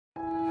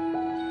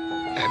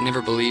I've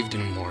never believed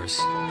in wars.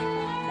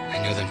 I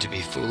know them to be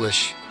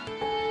foolish.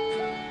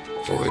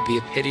 For it would be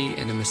a pity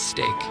and a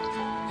mistake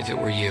if it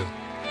were you.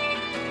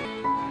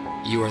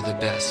 You are the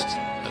best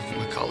of the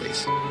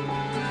Macaulays.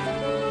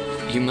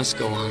 You must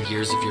go on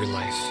years of your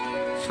life,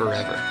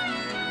 forever.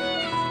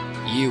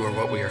 You are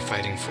what we are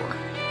fighting for,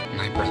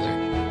 my brother.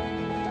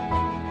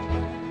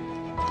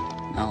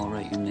 Now I'll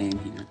write your name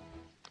here.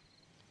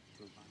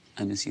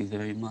 I miss you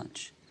very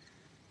much.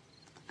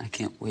 I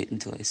can't wait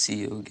until I see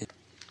you again.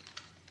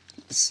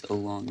 So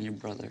long, your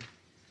brother,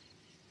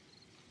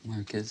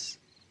 Marcus.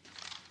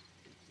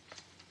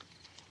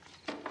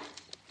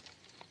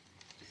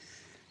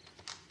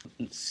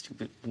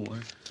 Stupid war.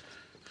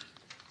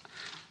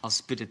 I'll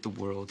spit at the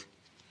world.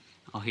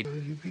 I'll hate.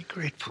 You be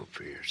grateful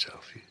for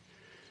yourself.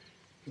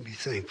 You be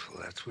thankful.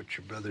 That's what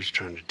your brother's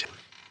trying to tell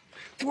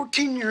you.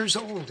 14 years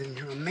old and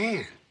you're a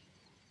man.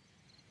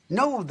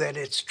 Know that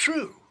it's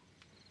true.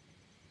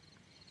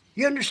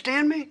 You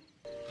understand me?